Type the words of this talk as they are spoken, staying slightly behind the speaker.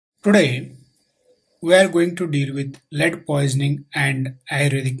Today, we are going to deal with lead poisoning and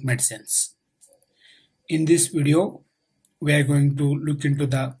Ayurvedic medicines. In this video, we are going to look into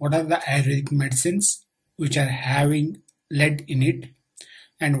what are the Ayurvedic medicines which are having lead in it,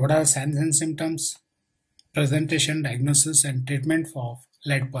 and what are signs and symptoms, presentation, diagnosis, and treatment of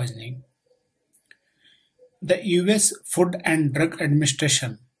lead poisoning. The US Food and Drug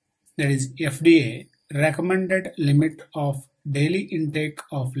Administration, that is FDA, recommended limit of daily intake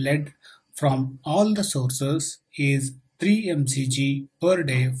of lead from all the sources is 3 mcg per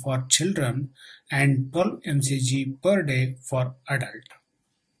day for children and 12 mcg per day for adult.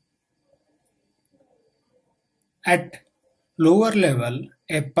 At lower level,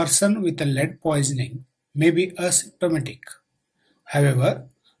 a person with a lead poisoning may be asymptomatic. However,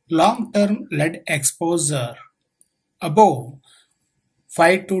 long-term lead exposure above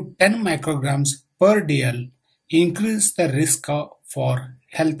 5 to 10 micrograms per dl increase the risk for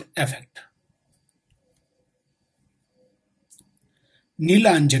health effect.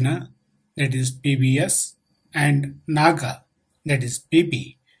 Neelanjana, that is PBS, and Nāga, that is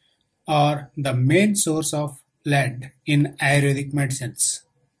PP, are the main source of lead in Ayurvedic medicines.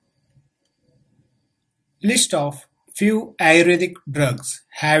 List of few Ayurvedic drugs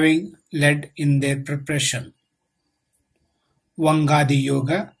having lead in their preparation: Vangadi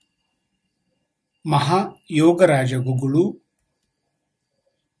Yoga, Maha Yogaraja Gugulu,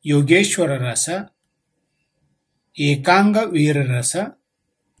 Yogeshwara Rasa, Ekanga Veera Rasa,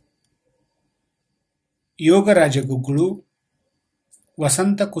 Yogaraja Gugulu,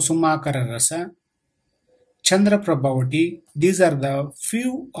 Vasanta Kusumakara Rasa, Chandra Prabhavati. These are the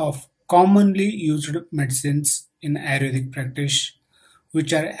few of commonly used medicines in Ayurvedic practice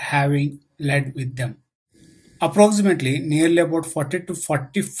which are having lead with them. Approximately nearly about 40 to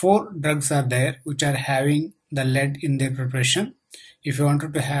 44 drugs are there which are having the lead in their preparation. If you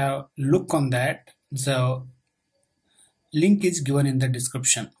wanted to have a look on that, the link is given in the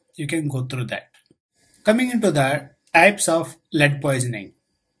description. You can go through that. Coming into the types of lead poisoning: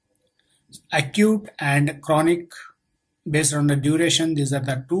 acute and chronic. Based on the duration, these are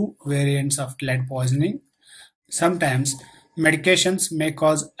the two variants of lead poisoning. Sometimes medications may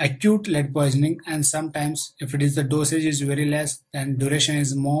cause acute lead poisoning, and sometimes if it is the dosage is very less and duration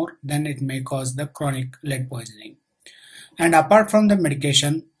is more, then it may cause the chronic lead poisoning. And apart from the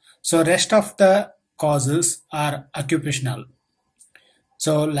medication, so rest of the causes are occupational.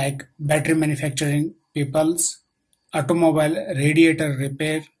 So like battery manufacturing peoples, automobile radiator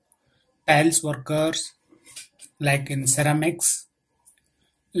repair, tiles workers, like in ceramics,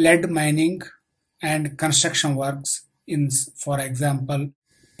 lead mining and construction works, in for example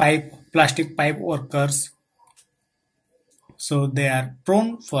plastic pipe workers. So they are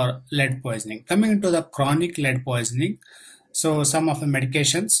prone for lead poisoning. Coming into the chronic lead poisoning, so some of the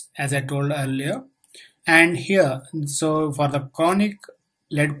medications as I told earlier, and here so for the chronic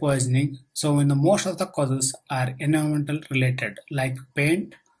lead poisoning, so in the most of the causes are environmental related, like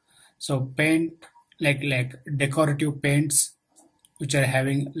paint. So paint like decorative paints which are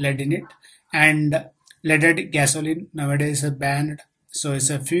having lead in it, and leaded gasoline nowadays is banned, so it's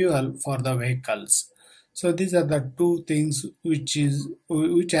a fuel for the vehicles. So these are the two things which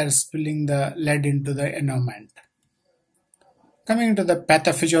are spilling the lead into the environment. Coming into the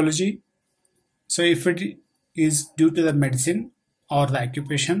pathophysiology, so if it is due to the medicine or the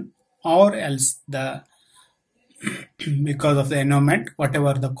occupation, or else the because of the environment,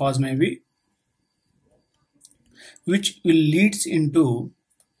 whatever the cause may be, which will leads into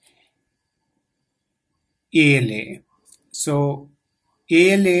ALA. So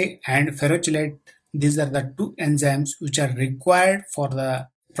ALA and ferrochelate, these are the two enzymes which are required for the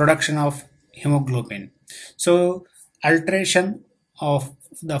production of hemoglobin. So alteration of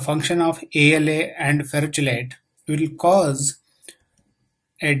the function of ALA and ferrochelate will cause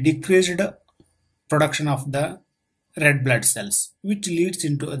a decreased production of the red blood cells, which leads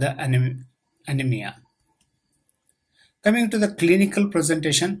into the anemia. Coming to the clinical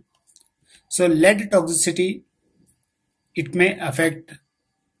presentation, so lead toxicity, it may affect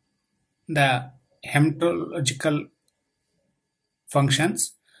the hematological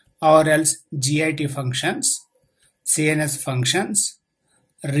functions, or else GIT functions, CNS functions,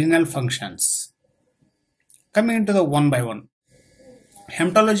 renal functions. Coming into the one by one,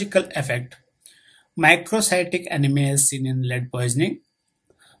 hematological effect: microcytic anemia is seen in lead poisoning,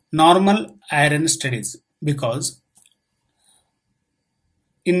 normal iron studies, because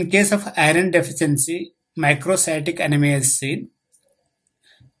in case of iron deficiency, microcytic anemia is seen.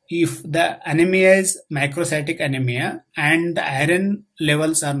 If the anemia is microcytic anemia and the iron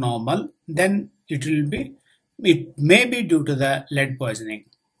levels are normal, then it may be due to the lead poisoning.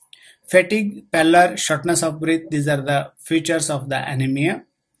 Fatigue, pallor, shortness of breath, these are the features of the anemia.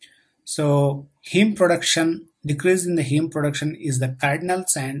 So heme production, decrease in the heme production is the cardinal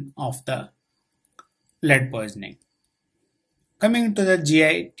sign of the lead poisoning. Coming to the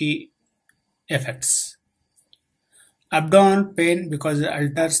GIT effects. Abdominal pain because it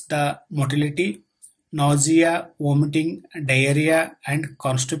alters the motility, nausea, vomiting, diarrhea, and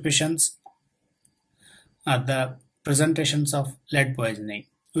constipations are the presentations of lead poisoning.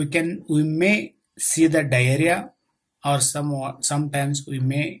 We may see the diarrhea, or sometimes we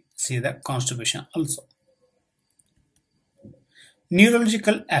may see the constipation also.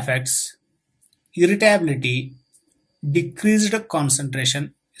 Neurological effects, irritability, decreased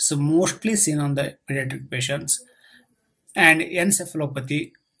concentration is mostly seen on the pediatric patients, and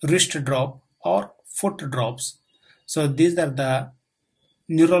encephalopathy, wrist drop or foot drops. So these are the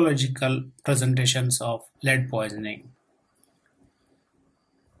neurological presentations of lead poisoning.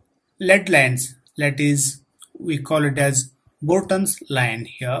 Lead lines, that is, we call it as Burton's line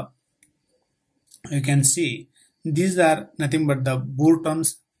here. You can see these are nothing but the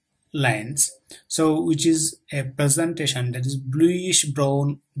Burton's lines, so which is a presentation that is bluish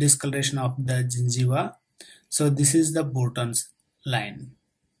brown discoloration of the gingiva. So this is the Burton's line.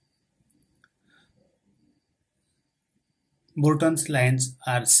 Burton's lines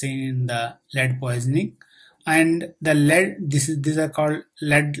are seen in the lead poisoning, and the lead, these are called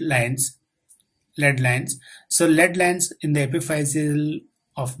lead lines. So lead lines in the epiphyseal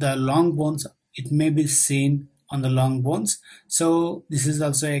of the long bones, it may be seen on the long bones. So this is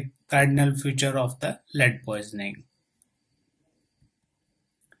also a cardinal feature of the lead poisoning.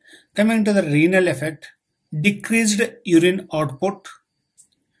 Coming to the renal effect, decreased urine output,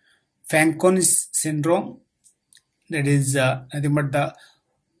 Fanconi's syndrome, that is nothing but the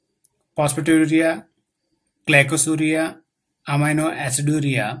phosphaturia, glycosuria, amino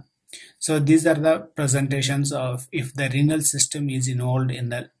aciduria. So these are the presentations of if the renal system is involved in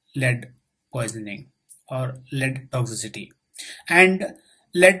the lead poisoning or lead toxicity. And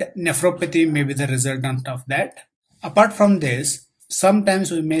lead nephropathy may be the resultant of that. Apart from this,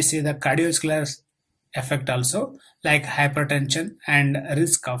 sometimes we may see the cardiovascular effect also, like hypertension and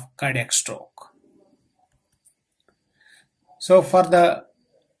risk of cardiac stroke. So for the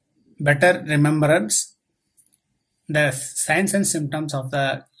better remembrance, the signs and symptoms of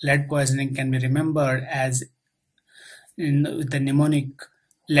the lead poisoning can be remembered as with the mnemonic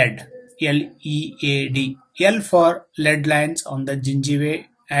lead, L-E-A-D. L for lead lines on the gingivae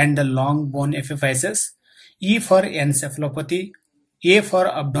and the long bone epiphyses, E for encephalopathy, A for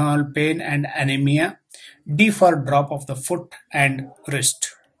abdominal pain and anemia, D for drop of the foot and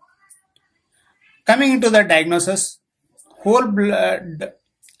wrist. Coming into the diagnosis, whole blood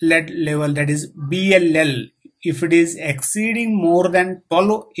lead level, that is BLL, if it is exceeding more than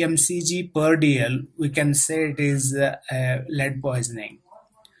 12 mcg per dl, we can say it is lead poisoning.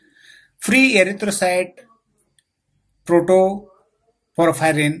 Free erythrocyte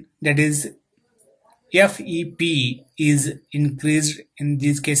protoporphyrin, that is FEP, is increased in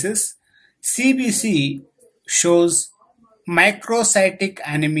these cases. CBC shows microcytic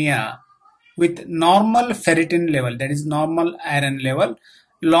anemia with normal ferritin level, that is normal iron level.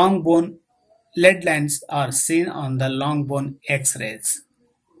 Long bone lead lines are seen on the long bone X-rays.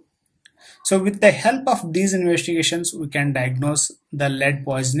 So with the help of these investigations, we can diagnose the lead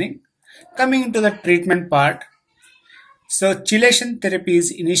poisoning. Coming into the treatment part, so chelation therapy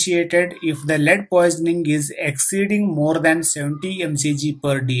is initiated if the lead poisoning is exceeding more than 70 mcg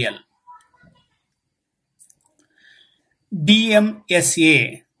per dl.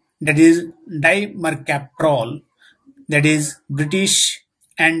 DMSA, that is dimercaprol, that is British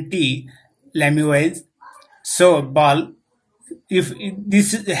anti-lamivudine. So ball, if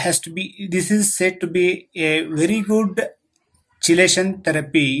this is said to be a very good chelation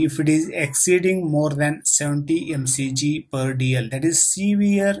therapy if it is exceeding more than 70 mcg per dl, that is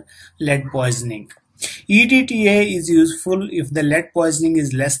severe lead poisoning. EDTA is useful if the lead poisoning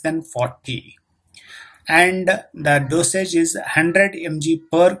is less than 40, and the dosage is 100 mg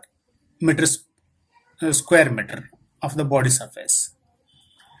per square meter of the body surface.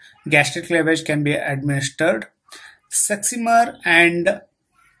 Gastric lavage can be administered. Succimer and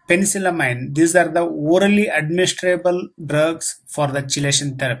penicillamine, these are the orally administrable drugs for the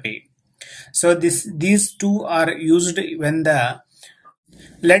chelation therapy. So these two are used when the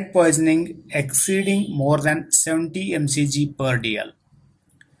lead poisoning exceeding more than 70 mcg per dl.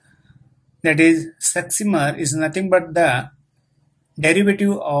 That is, Succimer is nothing but the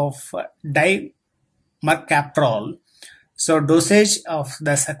derivative of dimercaprol. So dosage of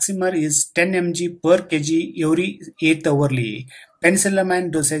the Succimer is 10 mg per kg every 8th hourly,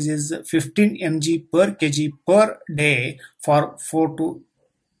 Penicillamine dosage is 15 mg per kg per day for 4 to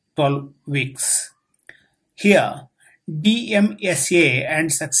 12 weeks. Here, DMSA and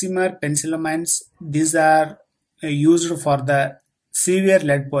succimer penicillamines, these are used for the severe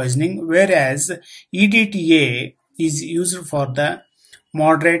lead poisoning, whereas EDTA is used for the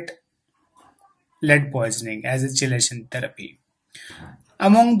moderate lead poisoning as a chelation therapy.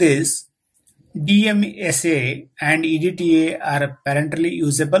 Among these, DMSA and EDTA are parenterally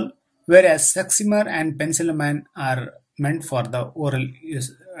usable, whereas succimer and penicillamine are meant for the oral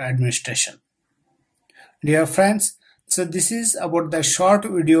administration. Dear friends, so this is about the short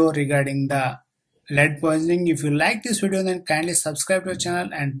video regarding the lead poisoning. If you like this video, then kindly subscribe to our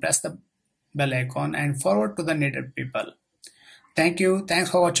channel and press the bell icon and forward to the native people. Thank you.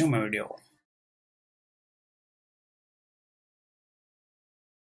 Thanks for watching my video.